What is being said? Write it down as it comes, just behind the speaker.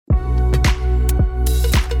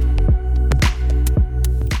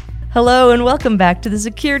Hello and welcome back to the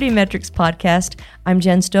Security Metrics podcast. I'm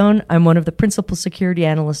Jen Stone. I'm one of the principal security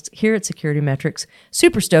analysts here at Security Metrics.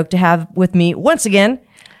 Super stoked to have with me once again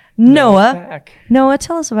Noah. Noah,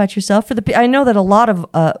 tell us about yourself. I know that a lot of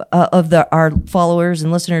our followers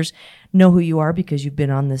and listeners know who you are because you've been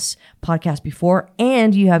on this podcast before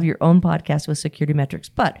and you have your own podcast with Security Metrics.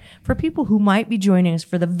 But for people who might be joining us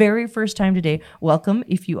for the very first time today, welcome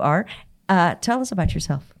if you are. Tell us about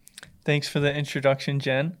yourself. Thanks for the introduction,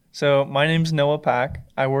 Jen. So my name's Noah Pack.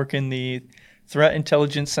 I work in the Threat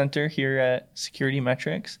Intelligence Center here at Security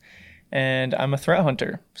Metrics, and I'm a threat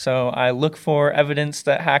hunter. So I look for evidence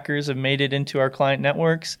that hackers have made it into our client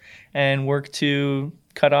networks and work to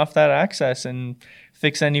cut off that access and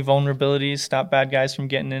fix any vulnerabilities, stop bad guys from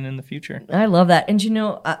getting in the future. I love that. And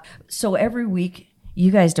so every week, you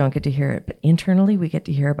guys don't get to hear it, but internally we get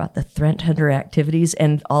to hear about the threat hunter activities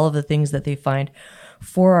and all of the things that they find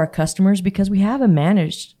for our customers because we have a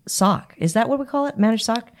managed SOC. Is that what we call it? Managed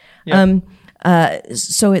SOC? Yeah.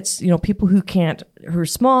 So it's, people who are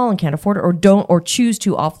small and can't afford it or choose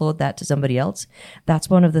to offload that to somebody else. That's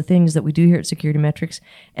one of the things that we do here at Security Metrics.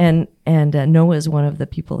 And Noah is one of the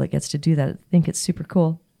people that gets to do that. I think it's super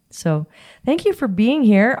cool. So thank you for being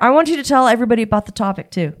here. I want you to tell everybody about the topic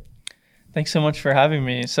too. Thanks so much for having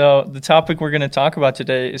me. So the topic we're going to talk about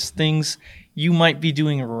today is things you might be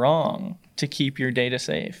doing wrong to keep your data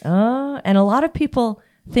safe. And a lot of people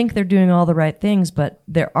think they're doing all the right things, but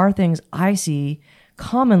there are things I see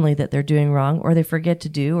commonly that they're doing wrong or they forget to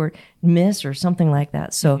do or miss or something like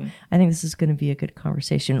that. So I think this is going to be a good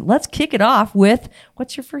conversation. Let's kick it off with,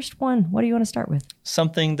 what's your first one? What do you want to start with?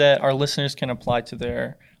 Something that our listeners can apply to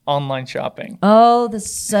their online shopping. Oh,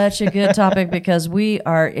 that's such a good topic because we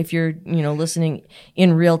are, if you're, listening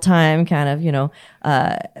in real time, kind of,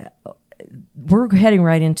 we're heading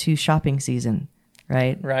right into shopping season,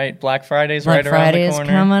 right? Right. Black Friday's right around the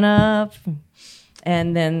corner. Coming up.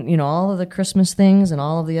 And then, all of the Christmas things and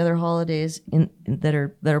all of the other holidays that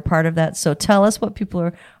are part of that. So tell us what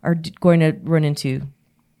people are going to run into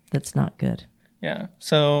that's not good. Yeah.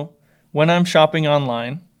 So when I'm shopping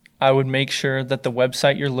online, I would make sure that the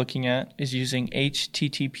website you're looking at is using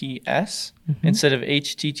HTTPS instead of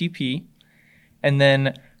HTTP. And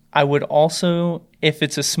then I would also, if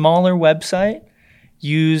it's a smaller website,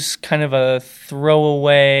 use kind of a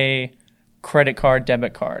throwaway credit card,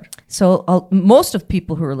 debit card. So most of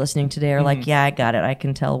people who are listening today are like, yeah, I got it. I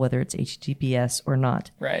can tell whether it's HTTPS or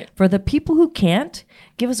not. Right. For the people who can't,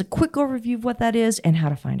 give us a quick overview of what that is and how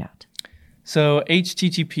to find out. So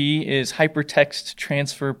HTTP is Hypertext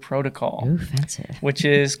Transfer Protocol. Ooh, fancy. Which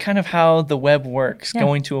is kind of how the web works,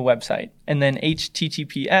 going to a website. And then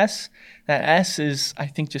HTTPS, that S is, I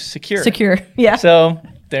think, just secure. Secure, yeah. So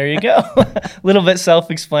there you go. A little bit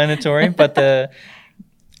self-explanatory, but the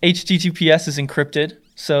HTTPS is encrypted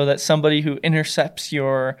so that somebody who intercepts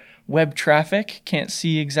your web traffic can't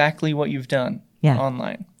see exactly what you've done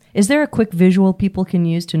online. Is there a quick visual people can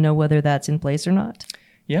use to know whether that's in place or not?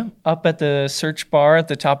 Yeah, up at the search bar at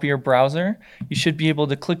the top of your browser, you should be able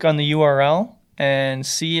to click on the URL and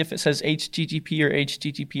see if it says HTTP or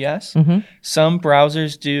HTTPS. Some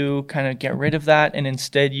browsers do kind of get rid of that, and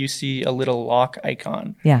instead you see a little lock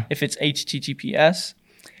icon if it's HTTPS.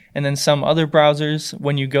 And then some other browsers,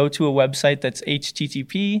 when you go to a website that's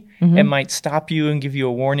HTTP, it might stop you and give you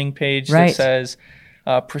a warning page that says,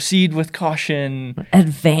 proceed with caution.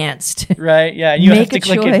 Advanced. Right, yeah. You have to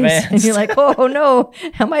click advanced. And you're like, oh no,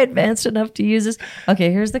 am I advanced enough to use this?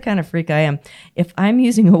 Okay, here's the kind of freak I am. If I'm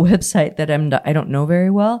using a website that I don't know very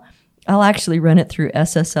well, I'll actually run it through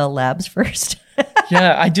SSL Labs first.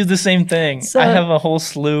 Yeah, I do the same thing. I have a whole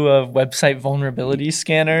slew of website vulnerability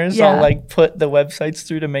scanners. I'll put the websites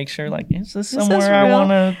through to make sure, is this somewhere I want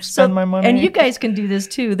to spend my money? And you guys can do this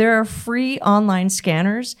too. There are free online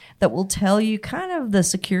scanners that will tell you kind of the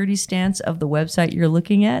security stance of the website you're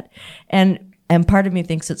looking at. And part of me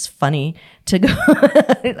thinks it's funny to go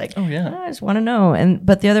like, oh yeah, I just want to know.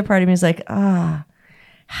 But the other part of me is like,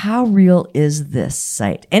 how real is this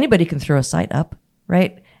site? Anybody can throw a site up,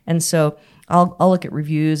 right? And so I'll look at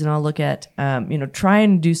reviews and I'll look at, try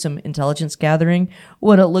and do some intelligence gathering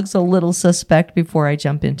when it looks a little suspect before I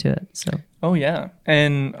jump into it. So. Oh, yeah.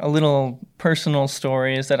 And a little personal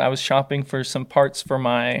story is that I was shopping for some parts for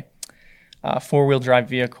my four-wheel drive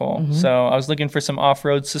vehicle. So I was looking for some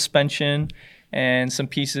off-road suspension and some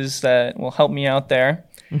pieces that will help me out there.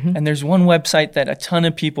 And there's one website that a ton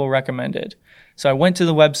of people recommended. So I went to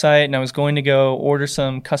the website and I was going to go order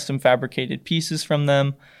some custom fabricated pieces from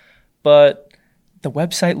them. But the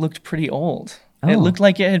website looked pretty old. It looked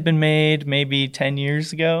like it had been made maybe 10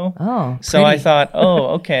 years ago. Oh, so I thought,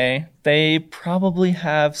 okay, they probably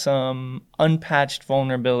have some unpatched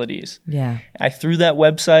vulnerabilities. Yeah. I threw that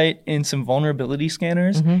website in some vulnerability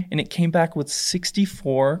scanners, and it came back with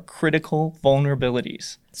 64 critical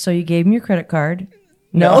vulnerabilities. So you gave them your credit card?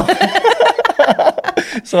 No.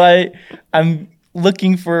 So I'm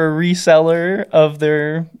looking for a reseller of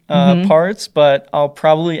their parts, but I'll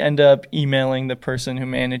probably end up emailing the person who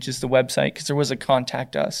manages the website because there was a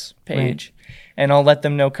contact us page. Right. And I'll let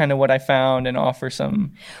them know kind of what I found and offer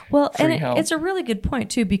some free help. It's a really good point,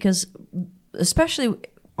 too, because especially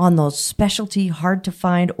on those specialty, hard to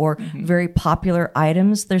find or very popular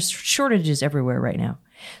items, there's shortages everywhere right now.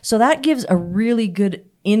 So that gives a really good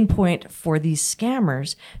in point for these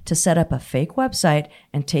scammers to set up a fake website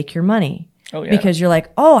and take your money. Oh, yeah. Because you're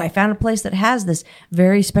like, oh, I found a place that has this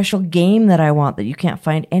very special game that I want that you can't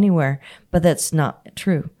find anywhere. But that's not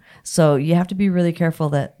true. So you have to be really careful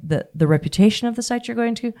that the reputation of the site you're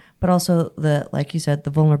going to, but also like you said,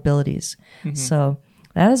 the vulnerabilities. So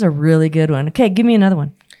that is a really good one. Okay, give me another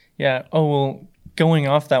one. Yeah. Oh, well, going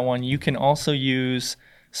off that one, you can also use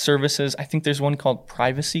services. I think there's one called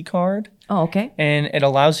Privacy Card. Oh, okay. And it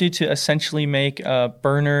allows you to essentially make a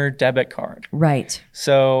burner debit card. Right.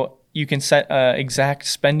 So you can set an exact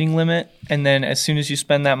spending limit, and then as soon as you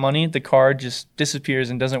spend that money, the card just disappears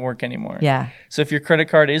and doesn't work anymore. Yeah. So if your credit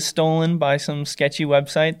card is stolen by some sketchy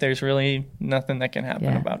website, there's really nothing that can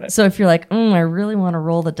happen about it. So if you're like, I really want to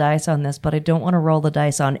roll the dice on this, but I don't want to roll the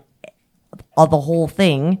dice on the whole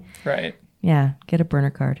thing. Right. Yeah, get a burner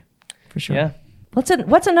card for sure. Yeah.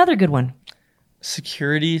 What's another good one?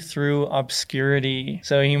 Security through obscurity.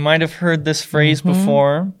 So you might have heard this phrase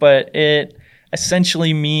before, but it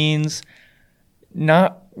essentially means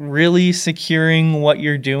not really securing what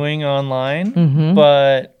you're doing online,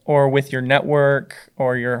 or with your network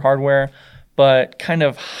or your hardware, but kind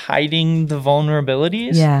of hiding the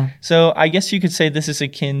vulnerabilities. Yeah. So I guess you could say this is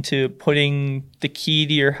akin to putting the key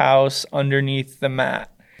to your house underneath the mat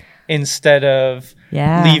instead of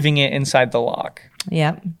leaving it inside the lock.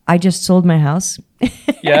 Yeah. I just sold my house.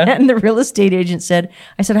 Yeah. And the real estate agent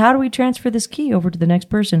I said, how do we transfer this key over to the next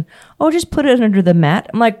person? Oh, just put it under the mat.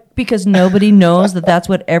 I'm like, because nobody knows that that's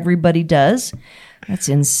what everybody does. That's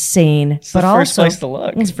insane. It's the first place to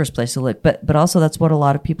look. It's the first place to look. But also that's what a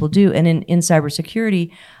lot of people do. And in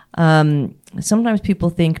cybersecurity, sometimes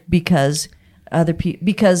people think because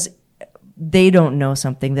they don't know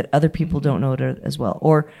something that other people don't know it as well,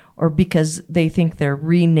 or because they think they're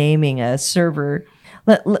renaming a server.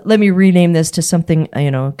 Let me rename this to something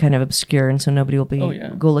kind of obscure, and so nobody will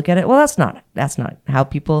go look at it. Well, that's not how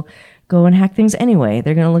people go and hack things anyway.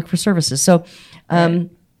 They're going to look for services. So,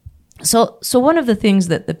 so one of the things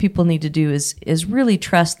that the people need to do is really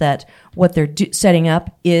trust that what they're setting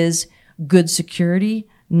up is good security,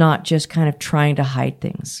 not just kind of trying to hide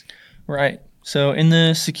things. Right. So in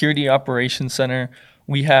the Security Operations Center,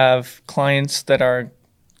 we have clients that are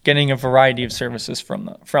getting a variety of services from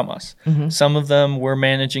us. Some of them, we're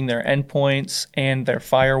managing their endpoints and their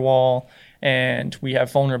firewall, and we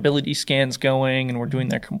have vulnerability scans going, and we're doing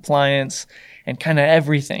their compliance and kind of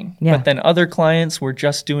everything. Yeah. But then other clients, we're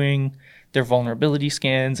just doing their vulnerability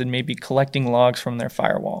scans and maybe collecting logs from their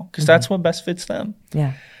firewall because that's what best fits them.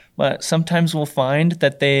 Yeah. But sometimes we'll find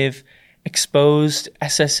that they've exposed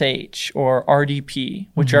SSH or RDP,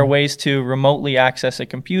 which are ways to remotely access a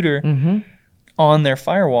computer on their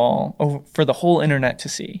firewall for the whole internet to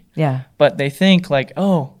see. Yeah. But they think like,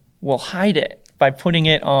 oh, we'll hide it by putting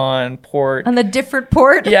it on port. On the different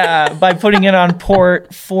port? Yeah, by putting it on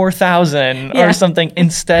port 4000 or something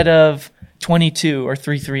instead of 22 or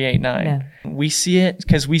 3389. Yeah. We see it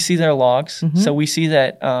because we see their logs. So we see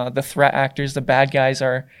that the threat actors, the bad guys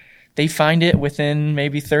they find it within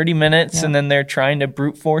maybe 30 minutes and then they're trying to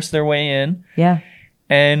brute force their way in. Yeah.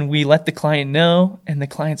 And we let the client know, and the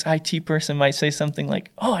client's IT person might say something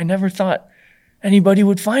like, oh, I never thought anybody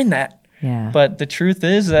would find that. Yeah. But the truth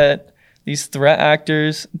is that these threat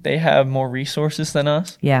actors, they have more resources than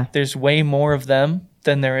us. Yeah. There's way more of them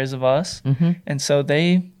than there is of us. And so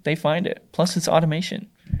they find it. Plus, it's automation.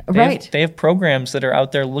 They have programs that are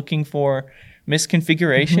out there looking for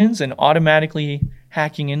misconfigurations and automatically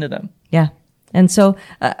hacking into them. Yeah. And so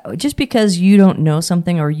just because you don't know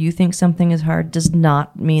something or you think something is hard does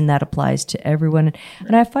not mean that applies to everyone.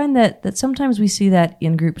 And I find that sometimes we see that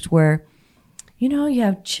in groups where, you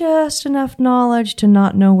have just enough knowledge to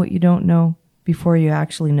not know what you don't know before you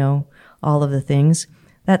actually know all of the things.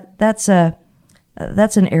 That's an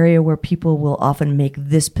area where people will often make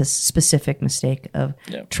this specific mistake of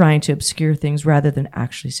trying to obscure things rather than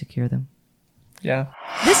actually secure them. Yeah.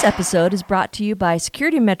 This episode is brought to you by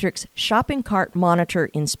Security Metrics Shopping Cart Monitor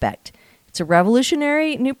Inspect. It's a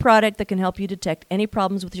revolutionary new product that can help you detect any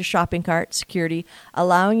problems with your shopping cart security,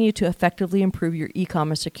 allowing you to effectively improve your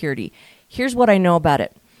e-commerce security. Here's what I know about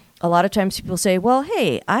it. A lot of times people say, well,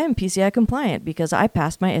 hey, I am PCI compliant because I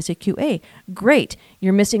passed my SAQA. Great.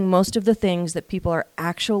 You're missing most of the things that people are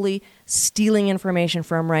actually stealing information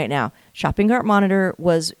from right now. Shopping Cart Monitor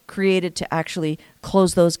was created to actually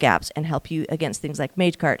close those gaps and help you against things like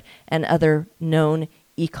Magecart and other known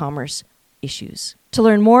e-commerce issues. To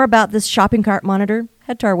learn more about this Shopping Cart Monitor,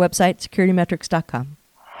 head to our website, securitymetrics.com.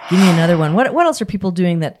 Give me another one. What else are people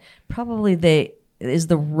doing that probably is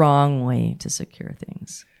the wrong way to secure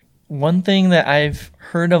things? One thing that I've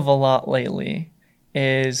heard of a lot lately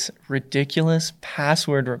is ridiculous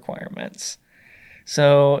password requirements.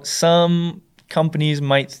 So some companies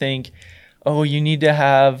might think, oh, you need to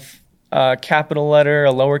have a capital letter,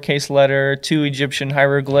 a lowercase letter, 2 Egyptian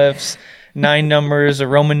hieroglyphs, 9 numbers, a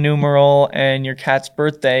Roman numeral, and your cat's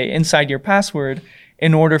birthday inside your password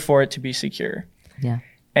in order for it to be secure. Yeah.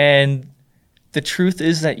 And the truth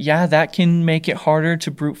is that, yeah, that can make it harder to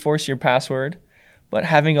brute force your password. But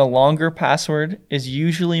having a longer password is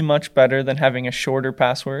usually much better than having a shorter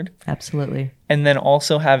password. Absolutely. And then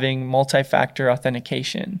also having multi-factor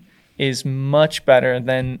authentication is much better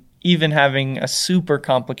than even having a super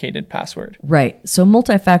complicated password. Right. So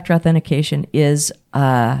multi-factor authentication is,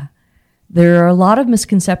 there are a lot of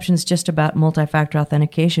misconceptions just about multi-factor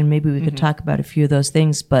authentication. Maybe we could talk about a few of those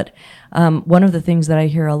things. But one of the things that I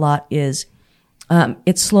hear a lot is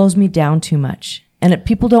it slows me down too much. And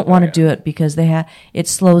people don't want to do it because it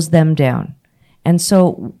slows them down. And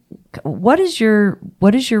so what is your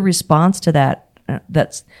response to that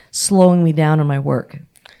that's slowing me down on my work?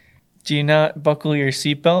 Do you not buckle your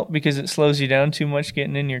seatbelt because it slows you down too much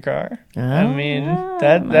getting in your car? I mean,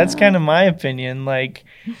 that's kind of my opinion. Like,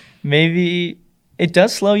 maybe it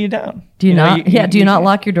does slow you down. Do you not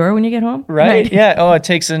lock your door when you get home? Right? Yeah. Oh, it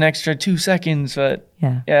takes an extra 2 seconds, but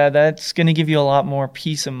yeah, that's going to give you a lot more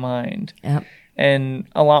peace of mind. Yep. And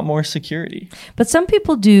a lot more security. But some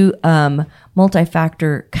people do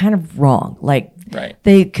multi-factor kind of wrong. Like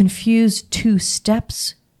they confuse 2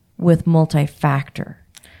 steps with multi-factor.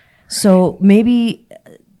 So maybe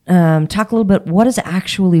talk a little bit, what does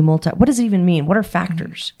it even mean? What are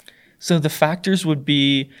factors? So the factors would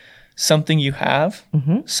be something you have,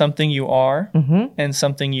 something you are, and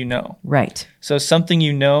something you know. Right. So something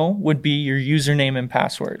you know would be your username and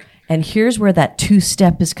password. And here's where that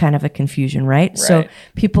 2-step is kind of a confusion, right? So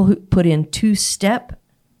people who put in 2-step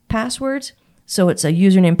passwords, so it's a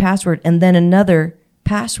username, password, and then another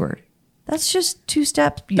password. That's just 2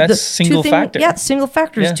 steps. That's single factor. Yeah, single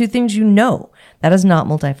factor is 2 things you know. That is not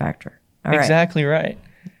multi-factor. All exactly right.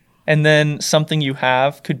 And then something you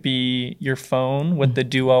have could be your phone with the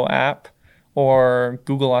Duo app or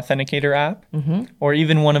Google Authenticator app, or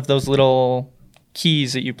even one of those little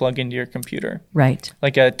keys that you plug into your computer. Right.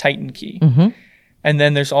 Like a Titan key. And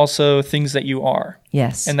then there's also things that you are.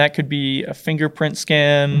 Yes. And that could be a fingerprint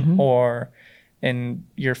scan or in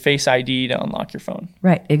your Face ID to unlock your phone.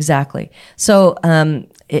 Right, exactly. So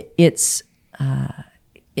it's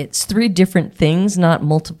 3 different things, not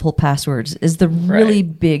multiple passwords, is the really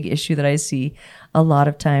big issue that I see a lot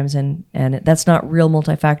of times. And that's not real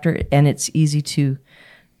multi-factor, and it's easy to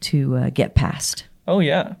get past. Oh,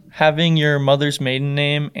 yeah. Having your mother's maiden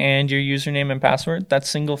name and your username and password, that's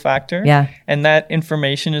single factor. Yeah. And that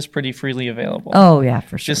information is pretty freely available. Oh, yeah,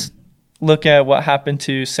 for sure. Just look at what happened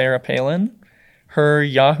to Sarah Palin. Her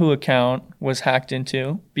Yahoo account was hacked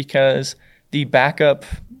into because the backup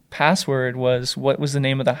password was what was the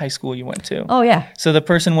name of the high school you went to. Oh, yeah. So the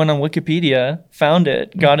person went on Wikipedia, found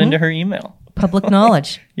it, got into her email. Public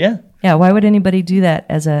knowledge. Yeah. Yeah, why would anybody do that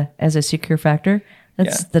as a secure factor?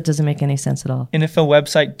 That doesn't make any sense at all. And if a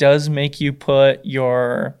website does make you put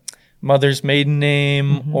your mother's maiden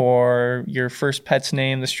name or your first pet's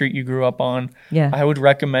name, the street you grew up on, I would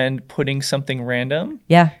recommend putting something random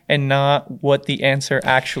and not what the answer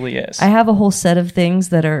actually is. I have a whole set of things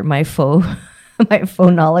that are my faux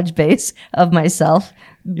knowledge base of myself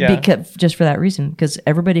because, just for that reason, because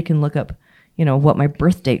everybody can look up what my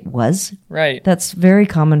birth date was. Right. That's very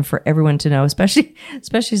common for everyone to know, especially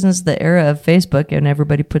since the era of Facebook and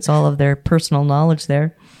everybody puts all of their personal knowledge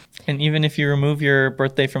there. And even if you remove your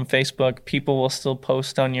birthday from Facebook, people will still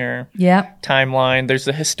post on your timeline. There's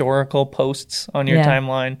the historical posts on your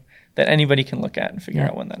timeline that anybody can look at and figure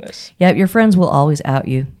out when that is. Yeah, your friends will always out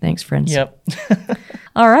you. Thanks, friends. Yep.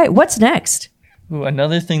 All right, what's next? Ooh,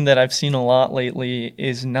 another thing that I've seen a lot lately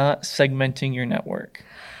is not segmenting your network.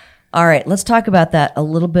 All right, let's talk about that a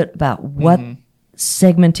little bit, about what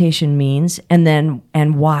segmentation means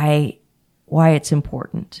and why it's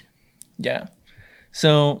important. Yeah.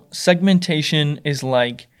 So segmentation is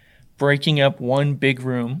like breaking up one big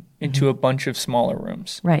room into a bunch of smaller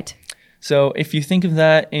rooms. Right. So if you think of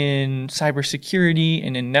that in cybersecurity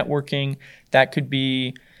and in networking, that could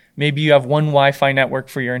be maybe you have one Wi-Fi network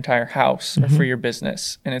for your entire house or for your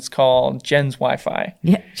business, and it's called Jen's Wi-Fi.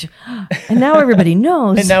 Yeah. And now everybody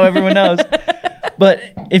knows. And now everyone knows. But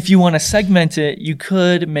if you want to segment it, you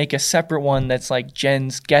could make a separate one that's like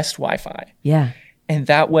Jen's guest Wi-Fi. Yeah. And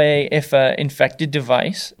that way, if an infected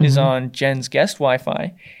device is on Jen's guest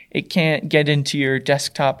Wi-Fi, it can't get into your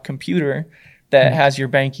desktop computer that has your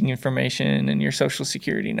banking information and your social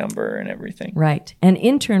security number and everything. Right. And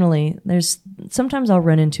internally, sometimes I'll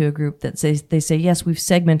run into a group that they say, yes, we've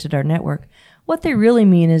segmented our network. What they really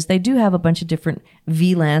mean is they do have a bunch of different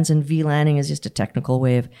VLANs, and VLANing is just a technical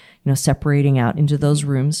way of, separating out into those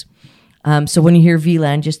rooms. So when you hear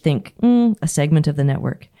VLAN, just think a segment of the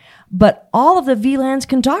network. But all of the VLANs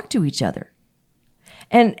can talk to each other.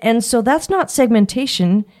 And so that's not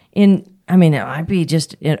segmentation it might be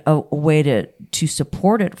just a way to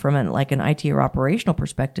support it from an IT or operational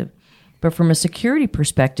perspective. But from a security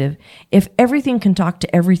perspective, if everything can talk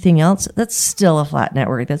to everything else, that's still a flat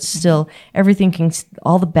network. That's still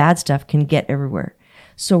all the bad stuff can get everywhere.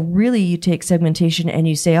 So really you take segmentation and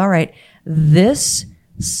you say, all right, this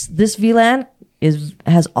VLAN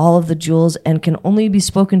has all of the jewels and can only be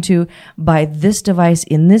spoken to by this device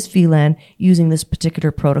in this VLAN using this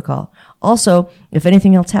particular protocol. Also, if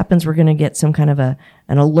anything else happens, we're going to get some kind of an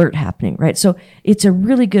alert happening, right? So it's a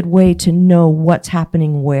really good way to know what's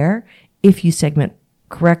happening where if you segment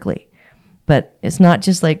correctly. But it's not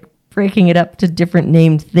just like breaking it up to different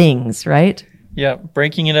named things, right? Yeah,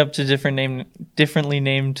 breaking it up to differently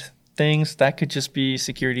named things, that could just be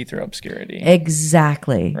security through obscurity.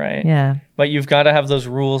 Exactly. Right. Yeah. But you've got to have those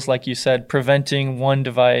rules, like you said, preventing one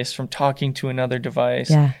device from talking to another device.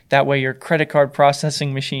 Yeah. That way your credit card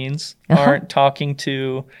processing machines aren't talking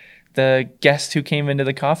to the guest who came into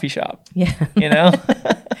the coffee shop. Yeah.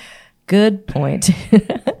 Good point.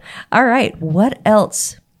 All right. What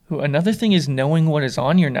else? Another thing is knowing what is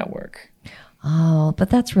on your network. Oh, but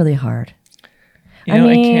that's really hard. It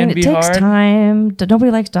can be hard. It takes time.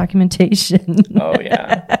 Nobody likes documentation. Oh,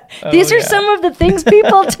 yeah. These are some of the things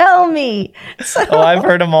people tell me. I've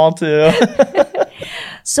heard them all too.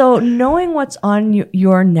 So knowing what's on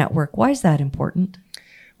your network, why is that important?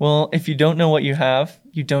 Well, if you don't know what you have,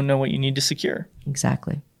 you don't know what you need to secure.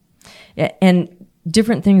 Exactly. And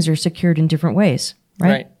different things are secured in different ways,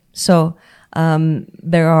 right? So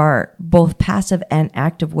there are both passive and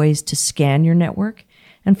active ways to scan your network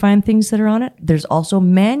and find things that are on it. There's also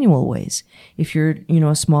manual ways. If you're,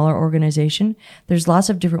 a smaller organization, there's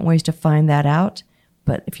lots of different ways to find that out.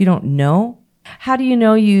 But if you don't know, how do you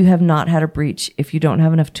know you have not had a breach if you don't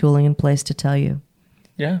have enough tooling in place to tell you?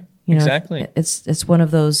 Yeah, exactly. It's one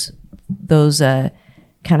of those kind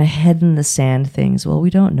of head in the sand things. Well,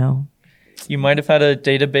 we don't know. You might have had a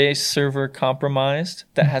database server compromised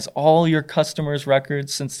that has all your customers'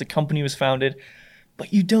 records since the company was founded,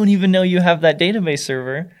 but you don't even know you have that database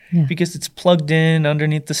server because it's plugged in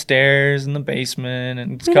underneath the stairs in the basement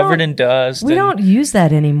and it's covered in dust. We don't use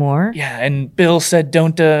that anymore. Yeah, and Bill said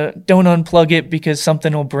don't unplug it because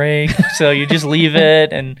something will break. So you just leave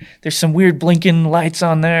it, and there's some weird blinking lights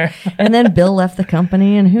on there. And then Bill left the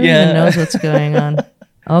company, and who even knows what's going on?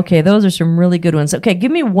 Okay, those are some really good ones. Okay,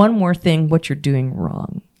 give me one more thing what you're doing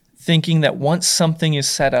wrong. Thinking that once something is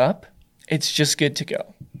set up, it's just good to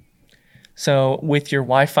go. So with your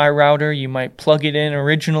Wi-Fi router, you might plug it in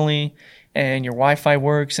originally and your Wi-Fi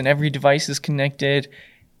works and every device is connected.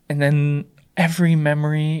 And then every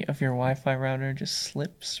memory of your Wi-Fi router just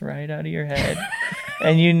slips right out of your head.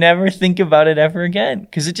 And you never think about it ever again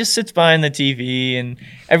because it just sits behind the TV and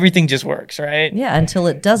everything just works, right? Yeah, until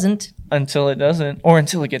it doesn't. Until it doesn't, or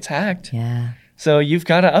until it gets hacked. Yeah. So you've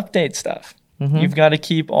got to update stuff. Mm-hmm. You've got to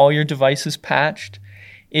keep all your devices patched.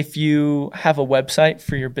 If you have a website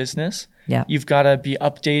for your business, you've got to be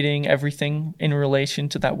updating everything in relation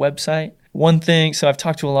to that website. One thing, so I've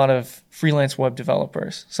talked to a lot of freelance web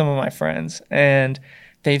developers, some of my friends, and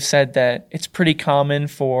they've said that it's pretty common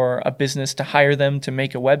for a business to hire them to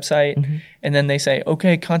make a website. And then they say,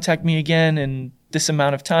 okay, contact me again in this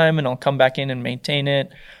amount of time and I'll come back in and maintain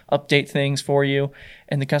it, update things for you.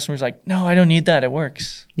 And the customer's like, no, I don't need that. It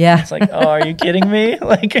works. Yeah. It's like, oh, are you kidding me?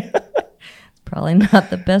 Probably not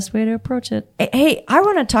the best way to approach it. Hey, I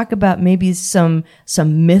want to talk about maybe some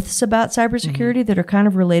myths about cybersecurity that are kind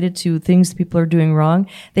of related to things that people are doing wrong.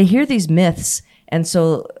 They hear these myths, and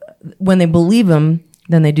so when they believe them,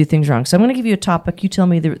 then they do things wrong. So I'm going to give you a topic. You tell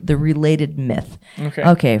me the related myth. Okay.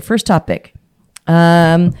 Okay, first topic.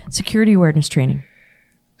 Security awareness training.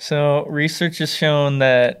 So research has shown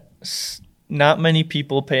that not many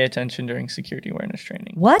people pay attention during security awareness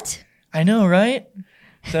training. What? I know, right?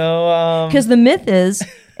 So Because the myth is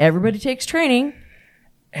everybody takes training,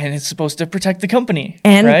 and it's supposed to protect the company,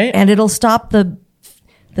 and right? and it'll stop the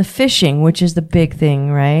phishing, which is the big thing,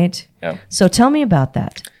 right? Yeah. So tell me about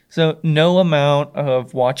that. So no amount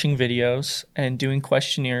of watching videos and doing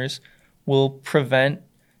questionnaires will prevent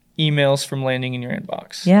emails from landing in your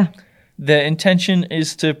inbox. Yeah. The intention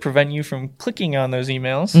is to prevent you from clicking on those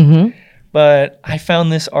emails. Mm-hmm. But I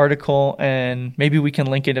found this article, and maybe we can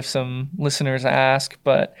link it if some listeners ask,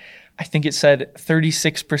 but I think it said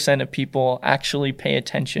 36% of people actually pay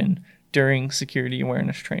attention during security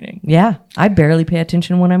awareness training. Yeah. I barely pay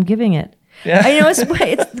attention when I'm giving it. Yeah. I know it's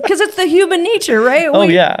because it's the human nature, right? Oh,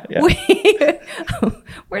 yeah.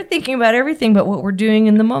 We're thinking about everything but what we're doing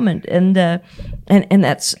in the moment. And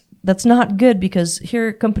that's not good, because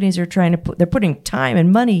here companies are they're putting time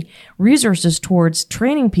and money, resources towards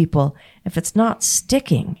training people. If it's not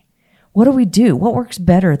sticking, what do we do? What works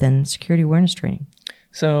better than security awareness training?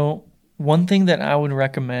 So one thing that I would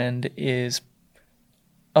recommend is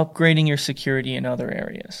upgrading your security in other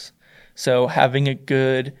areas. So having a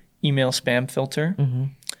good email spam filter,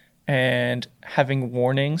 and having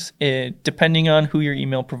warnings. Depending on who your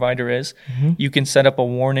email provider is, you can set up a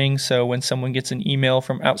warning. So when someone gets an email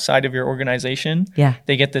from outside of your organization,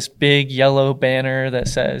 they get this big yellow banner that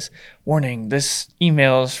says, warning, this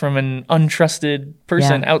email is from an untrusted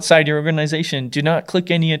person outside your organization. Do not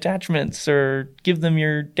click any attachments or give them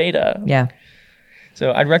your data. Yeah.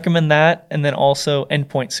 So I'd recommend that. And then also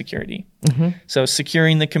endpoint security. So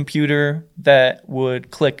securing the computer that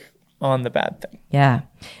would click on the bad thing. Yeah.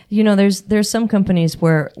 You know, there's some companies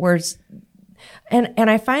where it's, and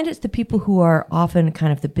I find it's the people who are often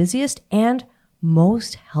kind of the busiest and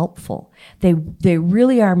most helpful. They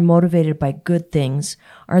really are motivated by good things,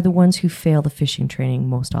 are the ones who fail the phishing training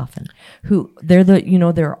most often.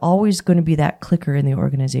 They're always going to be that clicker in the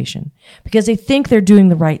organization because they think they're doing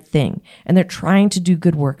the right thing and they're trying to do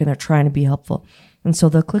good work and they're trying to be helpful. And so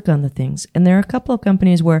they'll click on the things. And there are a couple of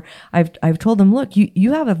companies where I've told them, look,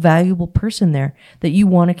 you have a valuable person there that you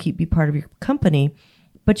want to be part of your company,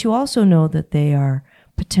 but you also know that they are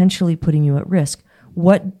potentially putting you at risk.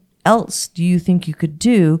 What else do you think you could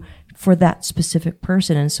do for that specific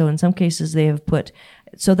person? And so in some cases they have put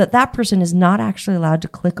so that person is not actually allowed to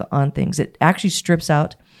click on things. It actually strips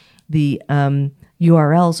out the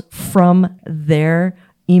URLs from their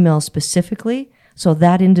email specifically. So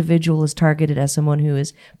that individual is targeted as someone who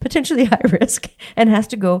is potentially high risk and has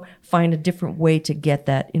to go find a different way to get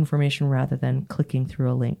that information rather than clicking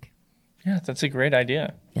through a link. Yeah, that's a great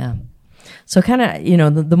idea. Yeah. So kind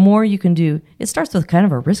of, the more you can do, it starts with kind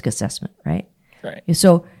of a risk assessment, right? Right.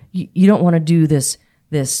 So you don't want to do this,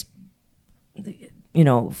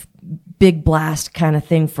 big blast kind of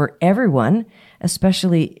thing for everyone,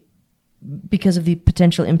 especially because of the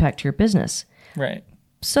potential impact to your business. Right.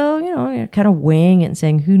 So, you're kind of weighing it and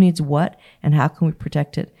saying who needs what and how can we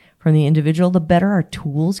protect it from the individual. The better our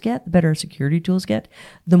tools get, the better our security tools get,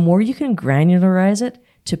 the more you can granularize it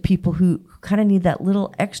to people who kind of need that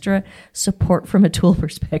little extra support from a tool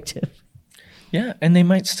perspective. Yeah, and they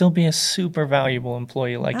might still be a super valuable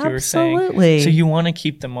employee like you were saying. Absolutely. So you want to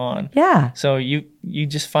keep them on. Yeah. So you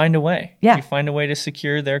just find a way. Yeah. You find a way to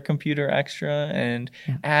secure their computer extra and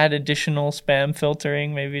add additional spam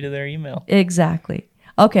filtering maybe to their email. Exactly.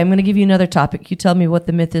 Okay, I'm going to give you another topic. You tell me what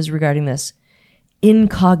the myth is regarding this.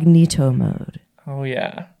 Incognito mode. Oh,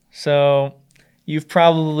 yeah. So you've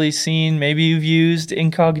probably seen, maybe you've used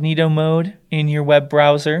incognito mode in your web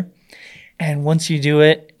browser. And once you do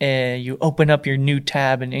it, you open up your new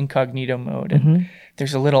tab in incognito mode. And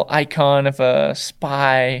there's a little icon of a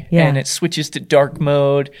spy, and it switches to dark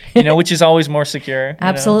mode, which is always more secure.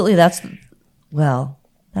 Absolutely. That's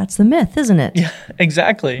the myth, isn't it? Yeah,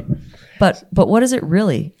 exactly. But what is it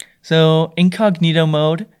really? So incognito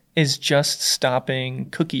mode is just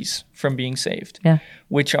stopping cookies from being saved,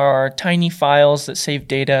 which are tiny files that save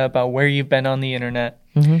data about where you've been on the internet.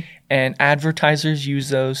 And advertisers use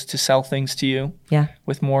those to sell things to you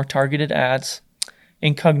with more targeted ads.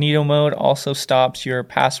 Incognito mode also stops your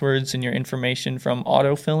passwords and your information from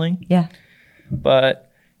autofilling. Yeah.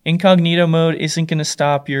 But incognito mode isn't going to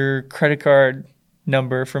stop your credit card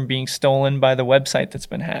number from being stolen by the website that's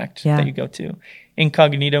been hacked that you go to.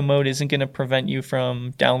 Incognito mode isn't going to prevent you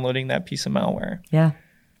from downloading that piece of malware. Yeah.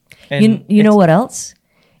 And you know what else?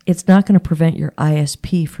 It's not going to prevent your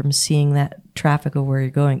ISP from seeing that traffic of where you're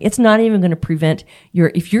going. It's not even going to prevent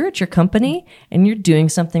if you're at your company and you're doing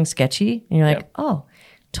something sketchy and you're like, oh,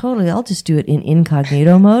 totally, I'll just do it in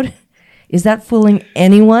incognito mode. Is that fooling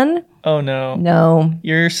anyone? Oh, no. No,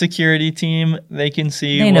 Your security team, they can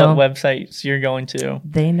see They what know. websites you're going to.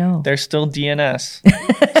 they know. They're still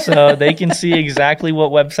DNS. So they can see exactly what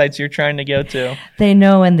websites you're trying to go to. They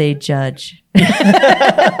know and they judge.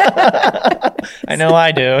 I know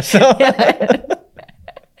I do. So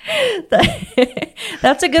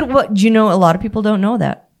That's a good one. You know, a lot of people don't know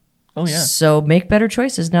that. oh yeah. So make better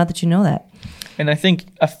choices now that you know that. And I think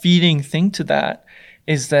a feeding thing to that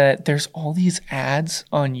is that there's all these ads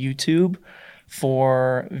on YouTube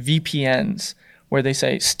for VPNs where they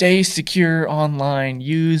say, stay secure online,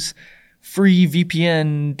 use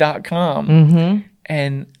freevpn.com. Mm-hmm.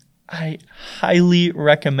 And I highly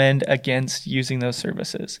recommend against using those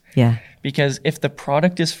services Yeah. because if the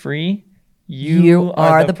product is free, you, You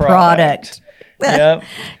are the product. Yep.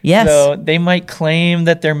 Yes. So they might claim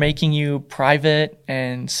that they're making you private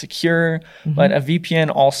and secure, Mm-hmm. but a VPN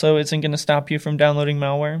also isn't going to stop you from downloading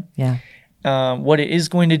malware. Yeah. What it is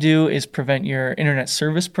going to do is prevent your internet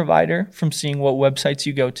service provider from seeing what websites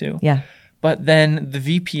you go to. Yeah. But then the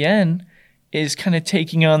VPN is kind of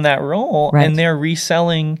taking on that role Right. and they're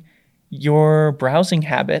reselling your browsing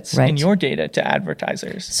habits Right. and your data to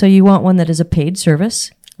advertisers. So you want one that is a paid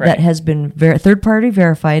service Right. that has been third-party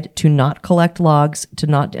verified to not collect logs, to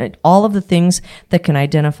not all of the things that can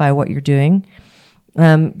identify what you're doing,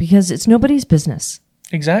 because it's nobody's business.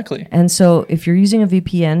 Exactly. And so if you're using a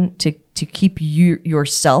VPN to keep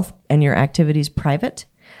yourself and your activities private,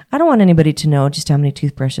 I don't want anybody to know just how many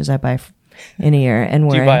toothbrushes I buy in a year and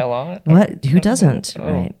where Do you buy a lot? What? Who doesn't?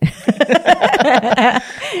 Oh. Right.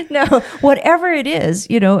 No, whatever it is,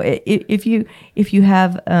 you know, if you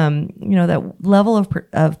have, you know, that level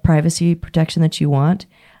of privacy protection that you want,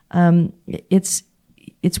 it's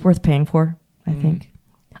worth paying for, I think.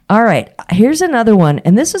 All right. Here's another one.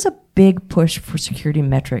 And this is a big push for security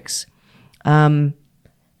metrics.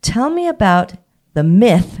 Tell me about the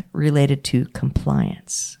myth related to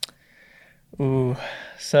compliance. Ooh.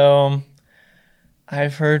 So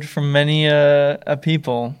I've heard from many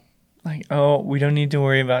people like, oh, we don't need to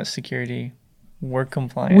worry about security. We're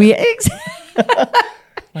compliant.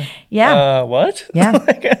 Yeah. What? Yeah.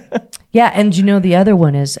 Yeah. And you know, the other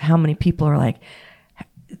one is how many people are like,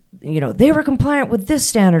 you know, they were compliant with this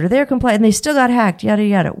standard or they're compliant and they still got hacked, yada,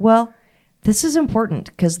 yada. Well, this is important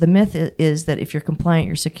because the myth is that if you're compliant,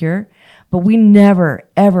 you're secure. But we never,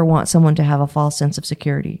 ever want someone to have a false sense of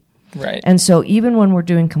security. Right. And so even when we're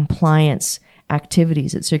doing compliance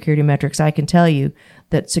activities at Security Metrics, I can tell you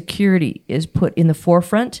that security is put in the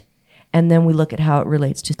forefront, and then we look at how it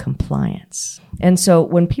relates to compliance. And so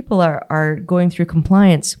when people are going through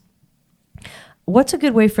compliance, what's a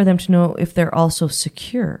good way for them to know if they're also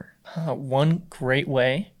secure? One great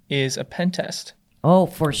way is a pen test. Oh,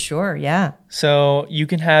 for sure. Yeah. So you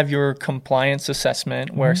can have your compliance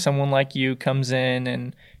assessment where someone like you comes in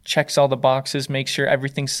and checks all the boxes, makes sure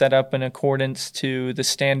everything's set up in accordance to the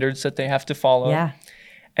standards that they have to follow. Yeah.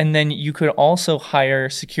 And then you could also hire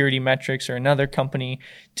Security Metrics or another company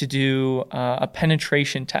to do a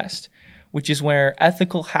penetration test, which is where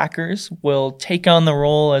ethical hackers will take on the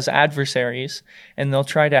role as adversaries and they'll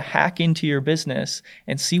try to hack into your business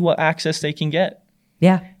and see what access they can get.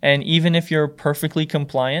 Yeah. And even if you're perfectly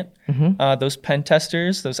compliant, those pen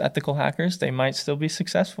testers, those ethical hackers, they might still be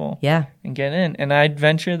successful. Yeah. And get in. And I'd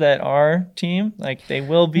venture that our team, like, they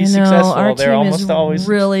will be You know, successful. our They're team almost is always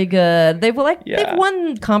really good. They've Yeah. they've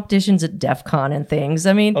won competitions at DEF CON and things.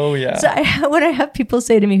 I mean, Oh, yeah. So when I have people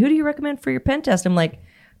say to me, "Who do you recommend for your pen test?" I'm like,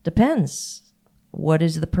 depends. What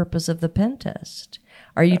is the purpose of the pen test?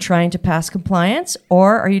 Are you trying to pass compliance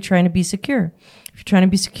or are you trying to be secure? If you're trying to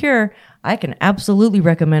be secure, I can absolutely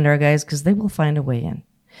recommend our guys because they will find a way in.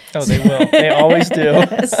 Oh, they will. They always do.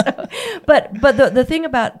 But the thing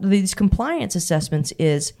about these compliance assessments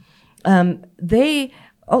is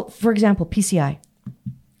for example, PCI.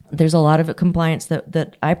 There's a lot of compliance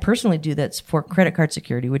that I personally do that's for credit card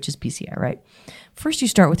security, which is PCI, right? First, you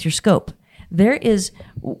start with your scope.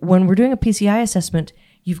 When we're doing a PCI assessment,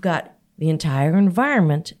 you've got the entire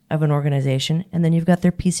environment of an organization, and then you've got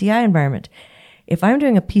their PCI environment. If I'm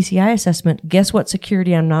doing a PCI assessment, guess what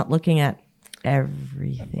security I'm not looking at?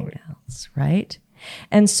 Everything else, right?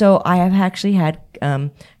 And so I have actually had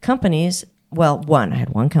companies, I had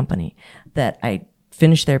one company that I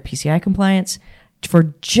finished their PCI compliance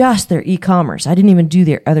for just their e-commerce. I didn't even do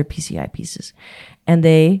their other PCI pieces. And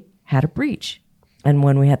they had a breach. And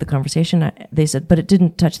when we had the conversation, they said, but it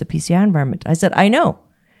didn't touch the PCI environment. I said, I know.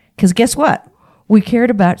 Because guess what? We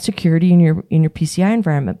cared about security in your PCI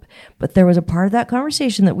environment. But there was a part of that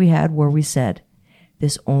conversation that we had where we said,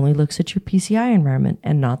 this only looks at your PCI environment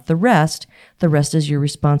and not the rest. The rest is your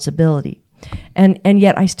responsibility. And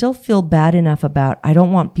yet I still feel bad enough about, I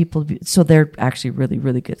don't want people to be, so they're actually really,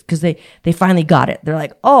 really good because they finally got it. They're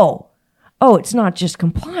like, oh, it's not just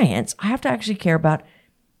compliance. I have to actually care about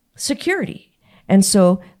security. And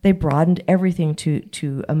so they broadened everything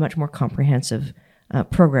to a much more comprehensive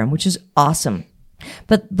program, which is awesome.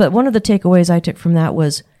 But one of the takeaways I took from that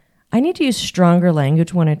was I need to use stronger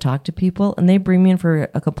language when I talk to people and they bring me in for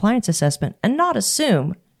a compliance assessment and not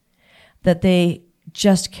assume that they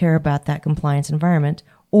just care about that compliance environment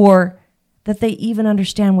or that they even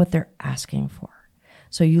understand what they're asking for.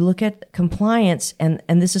 So you look at compliance, and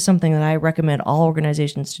this is something that I recommend all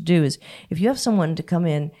organizations to do, is if you have someone to come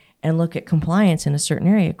in and look at compliance in a certain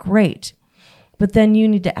area, great. But then you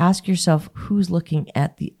need to ask yourself who's looking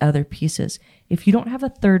at the other pieces. If you don't have a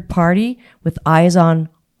third party with eyes on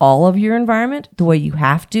all of your environment, the way you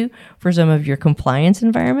have to for some of your compliance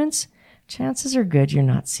environments, chances are good you're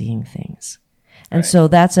not seeing things. And so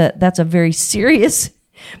that's a very serious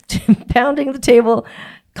pounding the table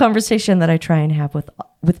conversation that I try and have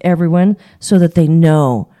with everyone so that they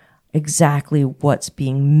know exactly what's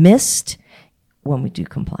being missed when we do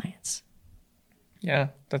compliance. Yeah,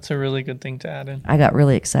 that's a really good thing to add in. I got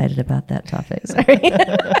really excited about that topic. Sorry.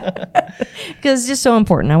 Because it's just so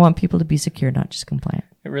important. I want people to be secure, not just compliant.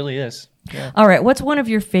 It really is. Yeah. All right. What's one of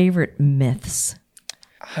your favorite myths?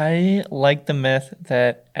 I like the myth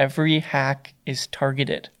that every hack is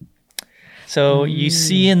targeted. So you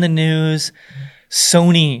see in the news,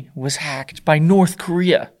 Sony was hacked by North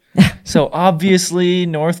Korea. So obviously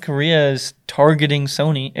North Korea is targeting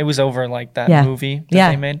Sony. It was over like that movie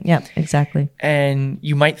that they made. Yeah, exactly. And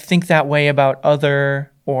you might think that way about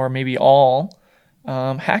other or maybe all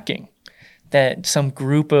hacking. That some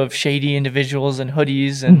group of shady individuals in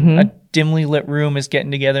hoodies and a dimly lit room is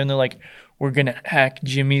getting together and they're like, we're going to hack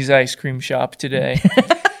Jimmy's ice cream shop today.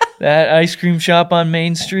 That ice cream shop on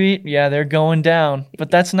Main Street, yeah, they're going down.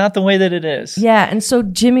 But that's not the way that it is. Yeah, and so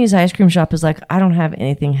Jimmy's ice cream shop is like, I don't have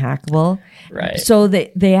anything hackable. Right. So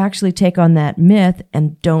they actually take on that myth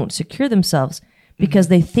and don't secure themselves because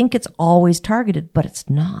they think it's always targeted, but it's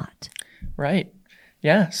not. Right.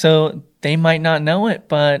 Yeah, so they might not know it,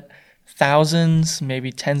 but thousands,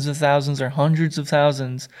 maybe tens of thousands or hundreds of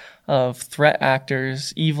thousands of threat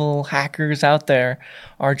actors, evil hackers out there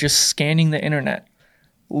are just scanning the internet,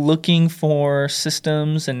 looking for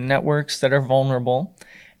systems and networks that are vulnerable.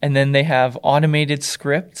 And then they have automated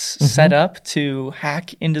scripts set up to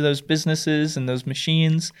hack into those businesses and those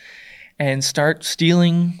machines and start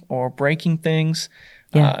stealing or breaking things,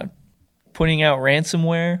 putting out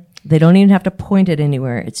ransomware. They don't even have to point it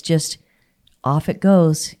anywhere. It's just off it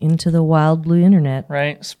goes into the wild blue internet.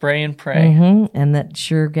 Right. Spray and pray. And that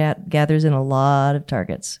sure gathers in a lot of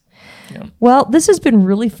targets. Yeah. Well, this has been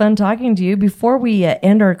really fun talking to you. Before we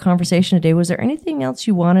end our conversation today, was there anything else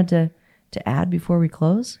you wanted to add before we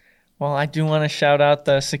close? Well, I do want to shout out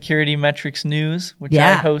the Security Metrics News, which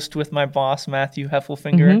I host with my boss, Matthew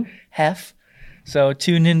Heffelfinger, Hef. So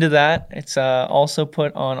tune into that. It's also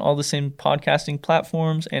put on all the same podcasting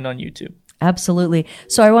platforms and on YouTube. Absolutely.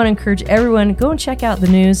 So I want to encourage everyone, go and check out the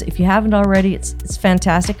news. If you haven't already, it's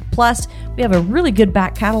fantastic. Plus, we have a really good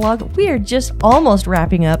back catalog. We are just almost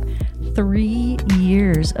wrapping up 3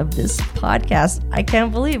 years of this podcast. I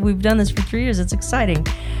can't believe we've done this for 3 years. It's exciting.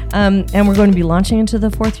 And we're going to be launching into the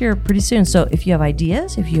 4th year pretty soon. So if you have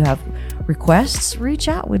ideas, if you have requests, reach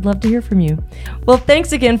out. We'd love to hear from you. Well,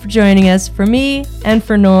 thanks again for joining us. For me and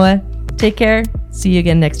for Noah, take care. See you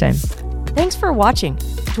again next time. Thanks for watching.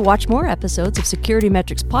 To watch more episodes of Security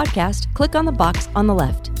Metrics Podcast, click on the box on the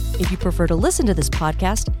left. If you prefer to listen to this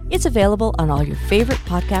podcast, it's available on all your favorite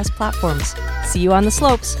podcast platforms. See you on the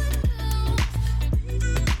slopes.